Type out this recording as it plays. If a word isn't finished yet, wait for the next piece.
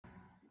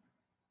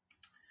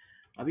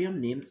अभी हम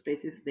name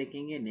spaces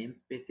देखेंगे। नेम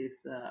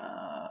स्पेसिस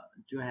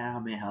जो है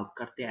हमें हेल्प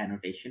करते हैं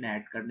एनोटेशन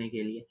ऐड करने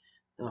के लिए।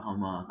 तो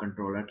हम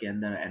कंट्रोलर के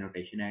अंदर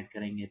एनोटेशन ऐड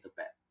करेंगे। तो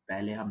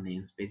पहले हम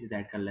नेम स्पेसिस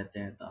ऐड कर लेते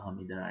हैं। तो हम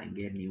इधर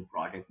आएंगे, न्यू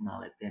प्रोजेक्ट बना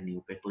लेते हैं। न्यू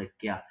पे क्लिक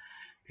किया,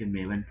 फिर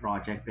मेवन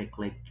प्रोजेक्ट पे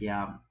क्लिक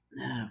किया,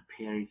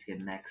 फिर इसके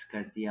नेक्स्ट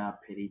कर दिया।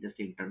 फिर इधर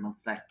से इंटरनल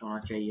सेलेक्ट होना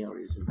चाहिए और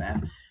इस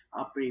वेब।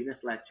 आप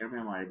प्रीवियस लेक्चर में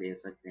हमारे देख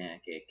सकते हैं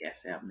कि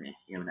कैसे हमने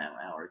ये बनाया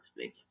हुआ है और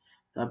एक्सप्लेन किया।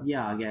 तो अब ये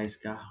आ गया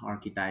इसका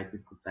आर्किटाइप,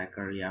 इसको सेलेक्ट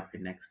कर लिया,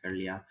 फिर नेक्स्ट कर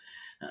लिया।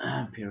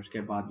 फिर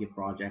उसके बाद ये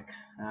प्रोजेक्ट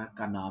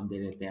का नाम दे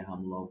देते हैं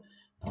हम लोग।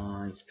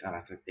 इसका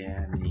रख लेते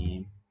हैं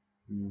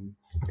name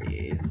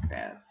space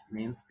test,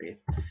 name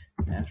space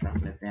test रख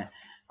लेते हैं।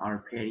 और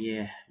फिर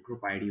ये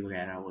ग्रुप आईडी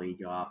वगैरह वही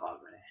जो आप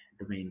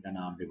डोमेन का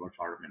नाम रिवर्स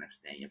ऑर्डर में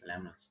रखते हैं, ये पहले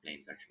हम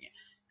एक्सप्लेन कर चुके हैं।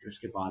 फिर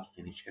उसके बाद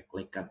फिनिश का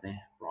क्लिक करते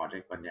हैं,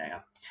 प्रोजेक्ट बन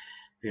जाएगा।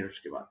 फिर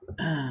उसके बाद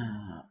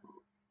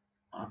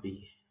अभी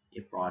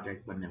ये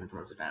प्रोजेक्ट बनने में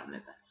थोड़ा सा टाइम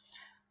लेता है।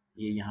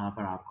 ये यहाँ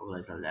पर आपको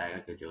पता चल जाएगा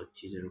कि जो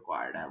चीज़ें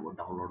रिक्वायर्ड है वो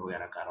डाउनलोड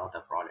वगैरह कर रहा होता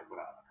है, प्रोजेक्ट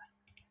बना रहा होता है।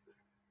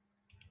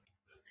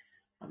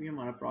 अभी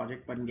हमारा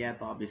प्रोजेक्ट बन गया,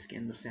 तो अब इसके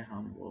अंदर से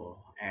हम वो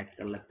ऐड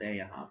कर लेते हैं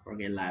यहाँ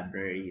पर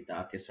लाइब्रेरी,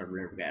 ताकि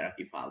सर्वलेट वगैरह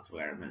की फाइल्स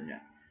वगैरह मिल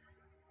जाए।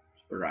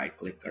 उस पर राइट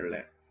क्लिक कर ले,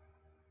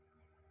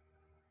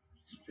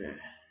 उस पर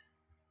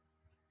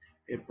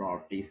फिर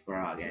प्रॉपर्टीज पर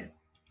आ गए।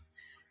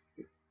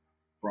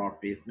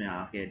 प्रॉपर्टीज में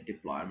आके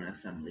डिप्लॉयमेंट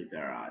असेंबली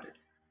पर आ गए।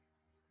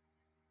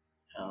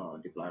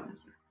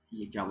 डिप्लॉयमेंट में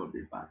ये जावा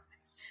बिल्ड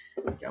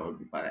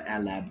पर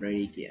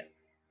लाइब्रेरी किया।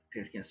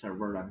 फिर क्या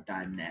सर्वर रन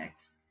टाइम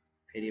नेक्स्ट।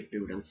 फिर ये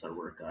पिवटल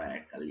सर्वर का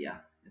ऐड कर लिया,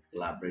 इसकी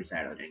लाइब्रेरी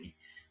साइड हो जाएंगी।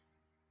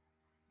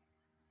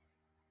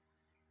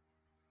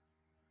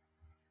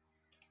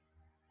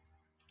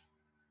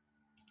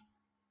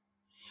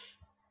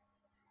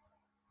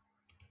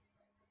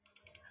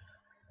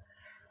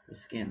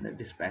 इसके अंदर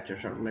डिस्पैचर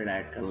सर्वलेट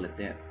ऐड कर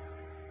लेते हैं,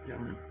 जो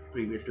हमने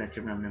प्रीवियस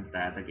लेक्चर में हमने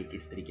बताया था कि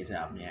किस तरीके से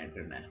आपने ऐड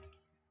करना है।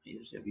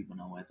 इधर से अभी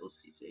बना हुआ है तो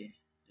उसी से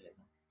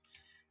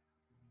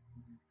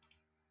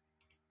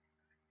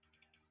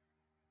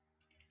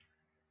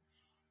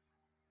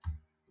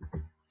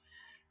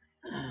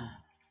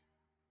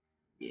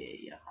ये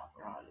यहाँ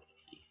पर आ गई।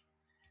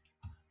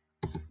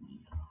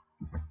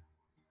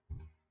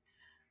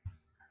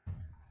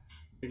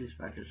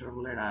 डिस्पैचर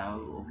सर्वलेट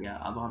हो गया।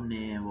 अब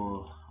हमने वो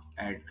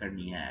ऐड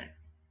करनी है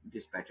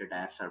dispatcher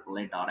dash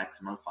servlet dot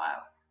XML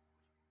file.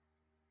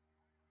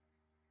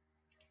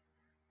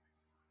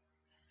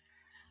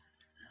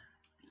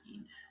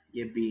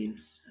 ये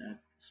beans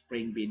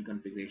spring been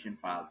configuration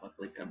file पर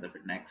क्लिक कर दे,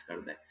 फिर नेक्स्ट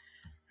कर दे,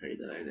 फिर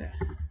इधर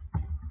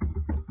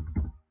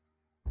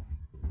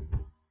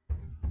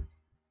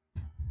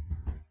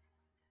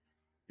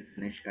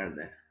फिनिश कर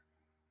दे।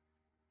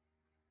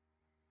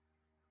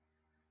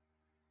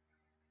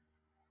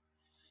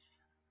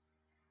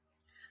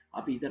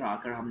 अब इधर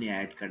आकर हमने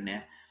ऐड करने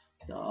हैं।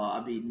 तो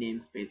अभी नेम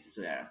स्पेसिस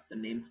वगैरह, तो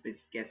नेम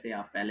स्पेस कैसे,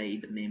 आप पहले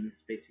इधर नेम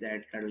स्पेसिस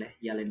ऐड कर ले,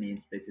 या नेम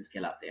स्पेसिस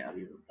कहलाते हैं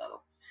अभी बता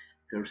दो।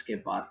 फिर उसके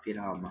बाद फिर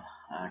हम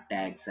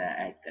टैग्स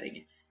ऐड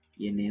करेंगे।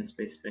 ये नेम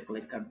स्पेस पे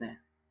क्लिक कर दें।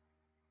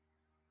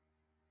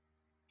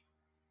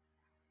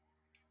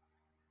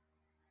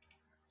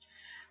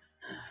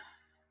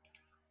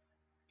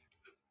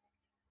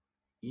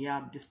 ये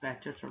आप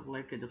डिस्पैचर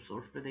सर्वलेट के जब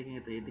सोर्स पे देखेंगे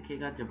तो ये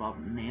दिखेगा। जब आप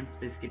नेम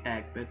स्पेस की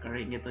टैग पे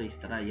करेंगे तो इस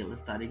तरह ये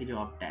लिस्ट आ रही है कि जो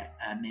आप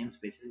नेम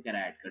स्पेस वगैरह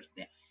ऐड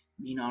करते हैं।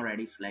 मीन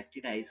ऑलरेडी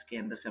सिलेक्टेड है, इसके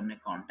अंदर से हमने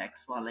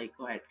कॉन्टेक्स्ट वाले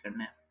को ऐड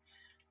करना है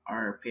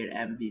और फिर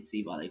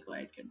MVC वाले को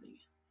ऐड कर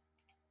देंगे।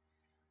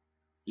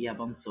 ये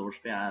अब हम सोर्स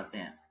पे आते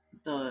हैं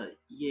तो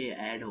ये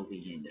ऐड हो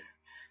गई है इधर।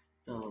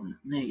 तो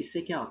नहीं,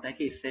 इससे क्या होता है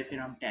कि इससे फिर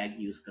हम टैग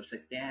यूज़ कर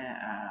सकते हैं।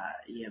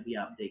 ये अभी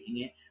आप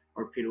देखेंगे।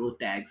 और फिर वो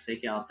टैग से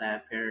क्या होता है,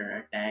 फिर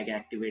टैग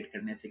एक्टिवेट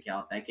करने से क्या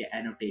होता है कि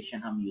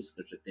एनोटेशन हम यूज़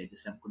कर सकते हैं,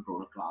 जैसे हम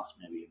कंट्रोलर क्लास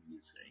में भी हम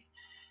यूज़ करेंगे।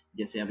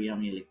 जैसे अभी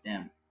हम ये लिखते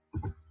हैं,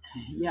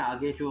 ये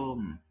आगे जो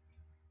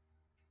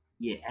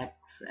ये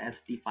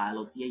XST फाइल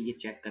होती है, ये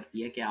चेक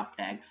करती है कि आप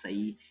टैग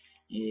सही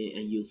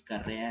यूज़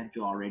कर रहे हैं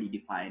जो ऑलरेडी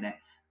डिफाइंड है,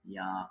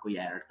 या कोई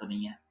एरर तो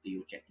नहीं है। तो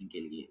ये चेकिंग के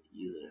लिए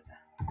यूज़ होता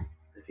है।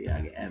 तो फिर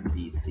आगे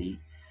MVC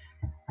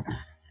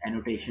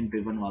एनोटेशन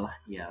ड्रिवन वाला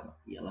ये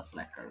वाला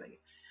सेलेक्ट कर लेंगे।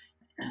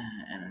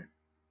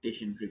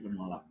 एनोटेशन ड्रिवन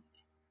वाला।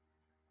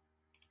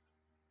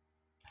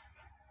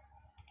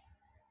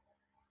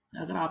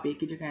 अगर आप एक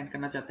ही जगह ऐड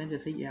करना चाहते हैं,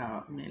 जैसे ये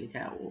आपने लिखा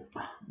है वो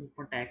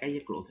ऊपर टैग है, ये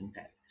क्लोजिंग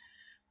टैग।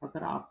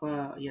 अगर आप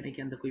यानी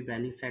कि अंदर कोई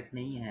वैल्यू सेट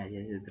नहीं है,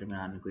 जैसे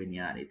दरम्यान में कोई नहीं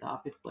आ रही, तो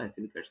आप इसको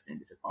ऐसे भी कर सकते हैं,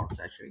 जैसे फॉर्ट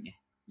स्लैश करेंगे।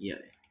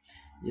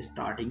 ये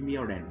स्टार्टिंग भी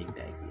और एंडिंग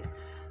टैग भी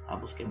है।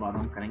 अब उसके बाद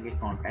हम करेंगे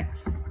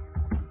कॉन्टेक्स्ट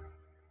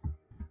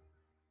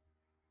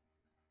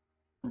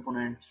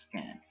कंपोनेंट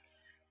स्कैन।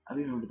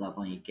 अभी मैं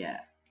बताता हूँ ये क्या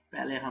है।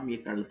 पहले हम ये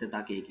कर लेते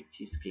ताकि एक एक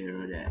चीज़ क्लियर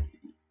हो जाए।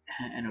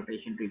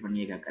 एनोटेशन ट्रिबन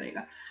ये क्या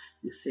करेगा,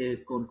 इससे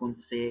कौन कौन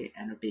से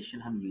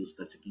एनोटेशन हम यूज़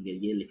कर सकेंगे,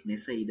 ये लिखने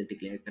से, इधर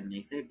डिक्लेयर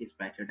करने से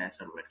डिस्पैचर डैश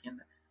सर्वर के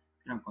अंदर।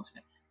 फिर हम कौन से,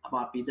 अब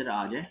आप इधर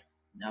आ जाए,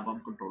 अब हम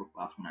कंट्रोल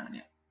क्लास बना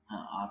लेंगे।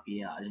 हाँ, आप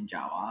ये आ जाए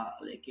जावा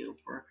लेके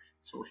ऊपर,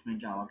 सोर्स में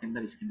जावा के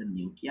अंदर, इसके अंदर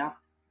न्यू किया,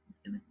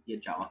 इसके अंदर ये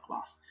जावा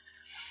क्लास।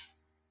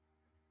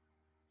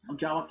 अब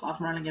जावा क्लास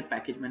बना लेंगे,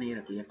 पैकेज में नहीं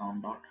रख लिया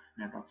काम डॉट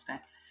नेटवर्क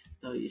स्टैक,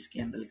 तो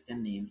इसके अंदर लिखते हैं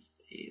नेम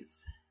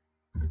स्पेस,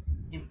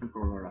 नेम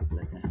कंट्रोलर रख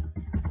लेते हैं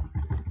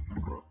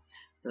कंट्रोल।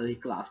 तो ये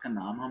क्लास का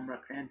नाम हम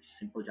रख रहे हैं,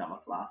 सिंपल जावा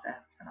क्लास है,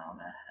 उसका नाम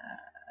है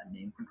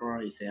नेम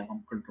कंट्रोलर, इसे अब हम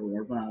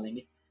कंट्रोलर बना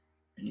लेंगे।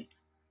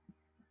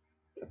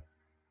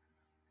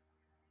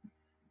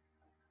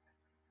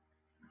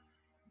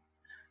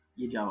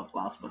 ये जावा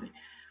क्लास बने।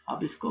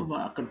 अब इसको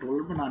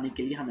कंट्रोलर बनाने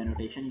के लिए हम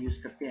एनोटेशन यूज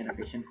करते हैं।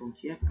 एनोटेशन कौन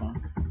सी है?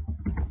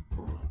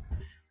 कंट्रोलर।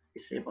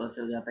 इससे पता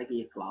चल जाता है कि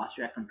ये क्लास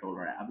जो है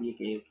कंट्रोलर है। अब ये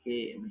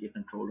कि मुझे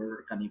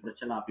कंट्रोलर का नहीं पता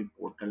चला, आप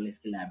इंपोर्ट कर लें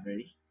इसकी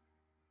लाइब्रेरी,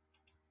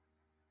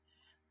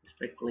 इस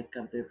पर क्लिक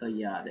करते तो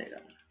ये आ जाएगा,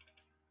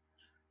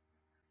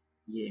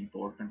 ये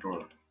इंपोर्ट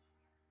कंट्रोलर,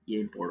 ये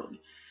इंपोर्ट होगी,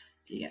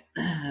 ठीक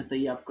है। तो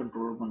ये आप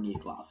कंट्रोलर बन गई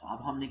क्लास।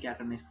 अब हमने क्या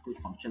करना है, इसका कोई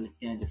फंक्शन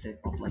लिखते हैं, जैसे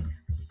पब्लिक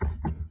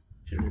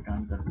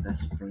रिटर्न कर देता है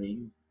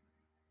स्ट्रिंग,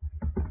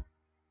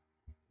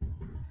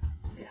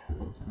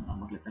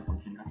 नाम रख लेते हैं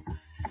फंक्शन का,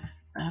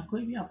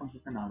 कोई भी आप फंक्शन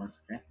का नाम रख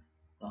सकते हैं,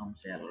 तो हम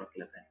से हेलो रख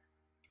लेते हैं।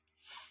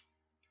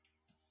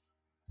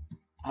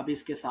 अब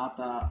इसके साथ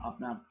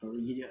अपना तो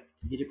ये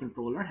जो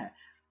कंट्रोलर है,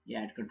 ये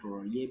ऐड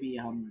कंट्रोलर, ये भी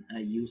हम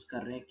यूज़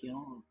कर रहे हैं,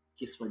 क्यों,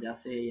 किस वजह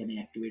से यानी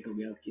एक्टिवेट हो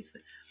गया और किस,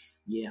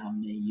 ये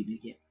हमने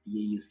ये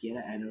यूज़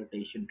किया है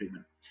एनोटेशन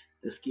ट्रिगर,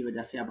 तो इसकी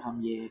वजह से अब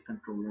हम ये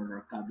कंट्रोलर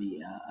का भी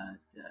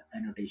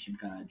एनोटेशन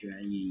का जो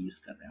है ये यूज़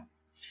कर रहे हैं,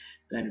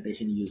 तो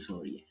एनोटेशन यूज़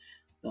हो रही है।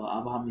 तो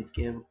अब हम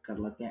इसके कर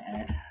लेते हैं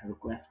ऐड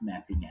रिक्वेस्ट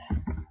मैपिंग है,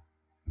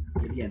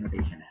 ये भी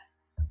एनोटेशन है।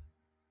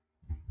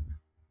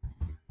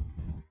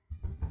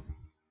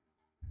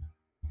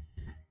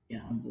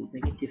 या हम बोलते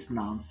हैं कि किस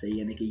नाम से,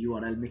 यानी कि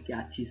यूआरएल में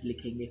क्या चीज़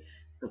लिखेंगे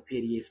तो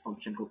फिर ये इस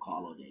फंक्शन को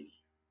कॉल हो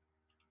जाएगी।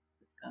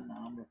 इसका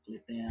नाम रख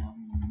लेते हैं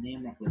हम,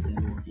 नेम रख लेते हैं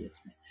रोड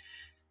इसमें,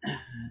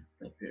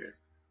 तो फिर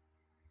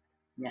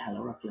ये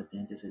हेलो रख लेते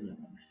हैं, जैसे भी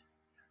हमने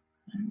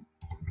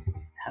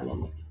हेलो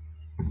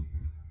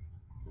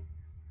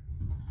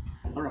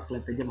रख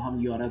लेते हैं। जब हम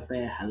यूआरएल पे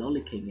हेलो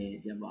लिखेंगे,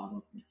 जब आप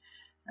अपने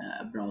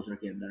ब्राउजर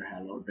के अंदर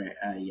हेलो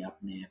या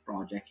अपने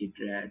प्रोजेक्ट की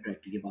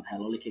डायरेक्टरी के बाद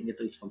हेलो लिखेंगे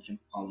तो इस फंक्शन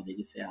को कॉल हो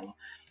जाएगी, इससे हेलो।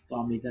 तो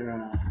हम इधर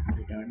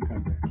रिटर्न कर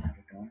देते हैं,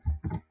 return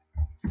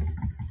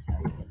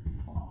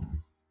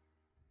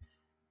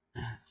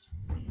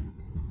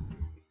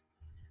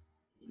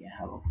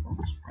hello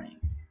from spring,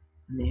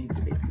 name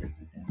space लिख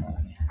देते हैं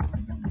बाद में,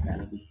 हमने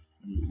पहले भी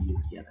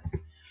यूज किया था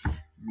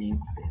नेम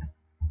स्पेस,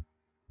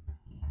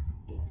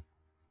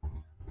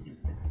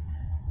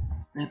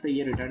 तो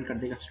ये रिटर्न कर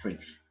देगा स्ट्रिंग।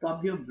 तो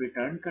अब जब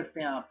रिटर्न करते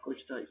हैं आप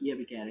कुछ, तो ये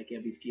भी कह रहे हैं कि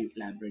अब इसकी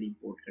लाइब्रेरी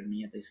इंपोर्ट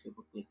करनी है, तो इसके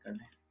ऊपर क्लिक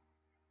करना है,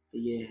 तो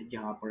ये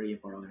जहाँ पर ये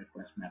पड़ा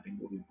रिक्वेस्ट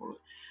मैपिंग वो भी इंपोर्ट।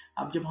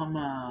 अब जब हम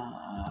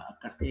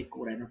करते हैं, एक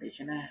और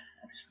एनोटेशन है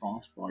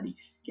रिस्पॉन्स बॉडी,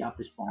 कि आप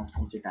रिस्पॉन्स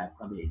कौन से टाइप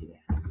का भेज रहे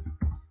हैं।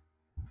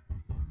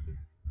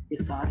 ये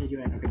सारे जो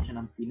एनोटेशन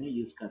हम तीनों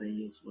यूज कर रहे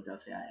हैं उस वजह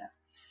से आया।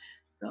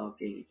 तो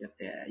क्या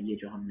कहते हैं, ये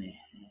जो हमने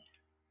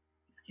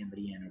इसके अंदर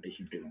ये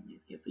एनोटेशन ट्रिगर यूज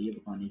किया, तो ये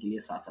बताने के लिए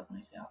साथ साथ में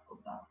इसे आपको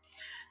बता,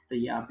 तो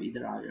ये आप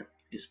इधर आ जाओ,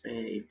 इस पे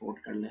इंपोर्ट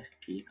कर ले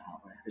कि ये कहाँ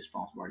पर है,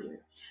 रिस्पॉन्स बॉडी है।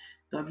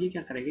 तो अब ये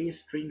क्या करेगा, ये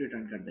स्ट्रिंग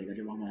रिटर्न कर देगा,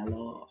 जब हम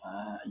हेलो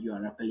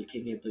यूआरएल पे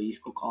लिखेंगे तो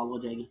इसको कॉल हो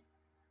जाएगी,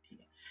 ठीक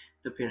है।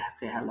 तो फिर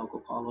से हेलो को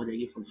कॉल हो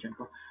जाएगी फंक्शन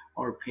को,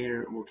 और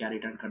फिर वो क्या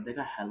रिटर्न कर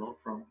देगा, hello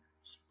from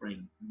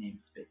spring name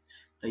space,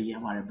 तो ये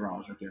हमारे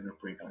ब्राउजर के अंदर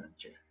प्रिंट होना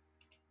चाहिए।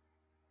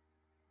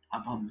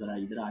 अब हम ज़रा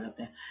इधर आ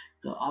जाते हैं,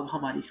 तो अब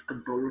हमारी इस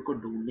कंट्रोलर को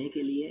ढूंढने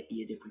के लिए,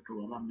 ये जो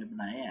कंट्रोलर हमने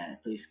बनाया है,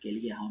 तो इसके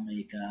लिए हम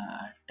एक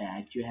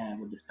टैग जो है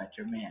वो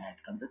डिस्पैचर में ऐड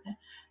कर देते हैं,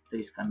 तो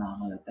इसका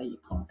नाम आ जाता है, ये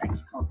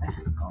कॉन्टैक्ट्स का होता है,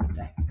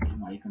 कॉन्टैक्ट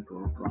हमारी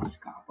कंट्रोलर क्लास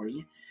कहाँ पड़ी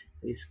है,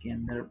 तो इसके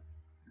अंदर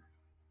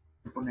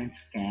कंपोनेंट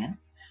स्कैन,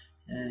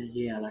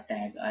 ये वाला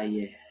टैग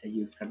ये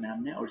यूज़ करना है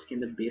हमने, और इसके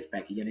अंदर बेस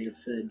पैकेज यानी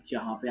इस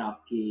जहाँ पे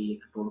आपकी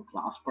कंट्रोलर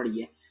क्लास पड़ी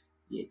है,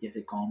 ये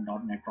जैसे कॉम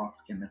डॉट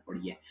नेटवर्क्स के अंदर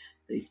पड़ी है,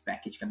 तो इस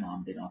पैकेज का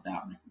नाम देना होता है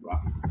आपने,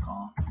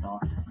 कॉम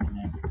डॉट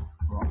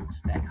नेटवर्क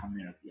स्टैक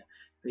हमने रख दिया,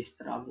 तो इस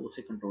तरह वो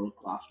उसे कंट्रोलर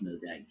क्लास मिल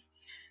जाएगी।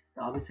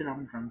 तो अब इसे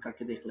हम रन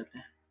करके देख लेते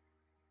हैं,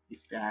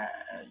 इस पे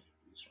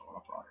दूसरा वाला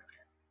प्रोडक्ट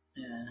है,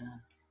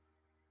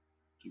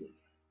 ये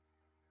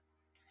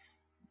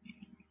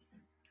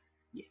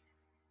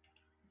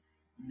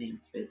नेम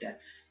स्पेस है,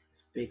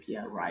 इस पे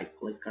किया राइट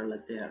क्लिक कर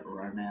लेते हैं,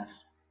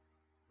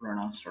 रन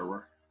ऑन सर्वर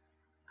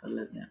कर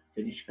लेते हैं,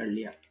 फिनिश कर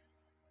लिया।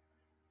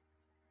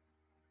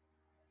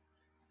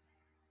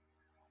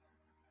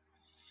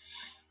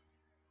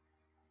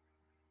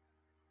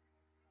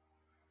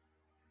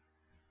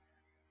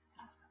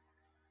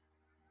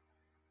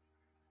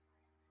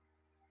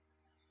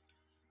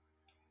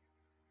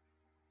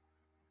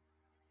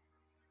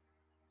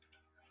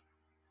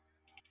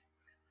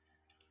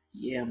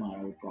 ये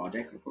हमारा वो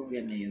प्रोजेक्ट हो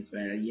गया नेम्स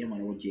वगैरह, ये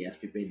हमारा वो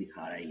जेएसपी पे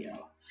दिखा रहा है ये,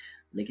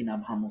 लेकिन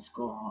अब हम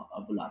उसको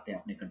अब बुलाते हैं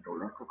अपने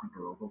कंट्रोलर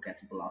को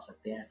कैसे बुला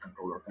सकते हैं,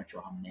 कंट्रोलर का जो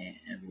हमने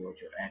वो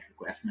जो ऐड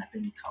रिक्वेस्ट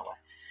मैपिंग लिखा हुआ है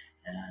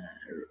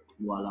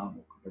वाला हम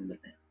कर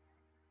लेते हैं,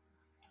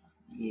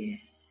 ये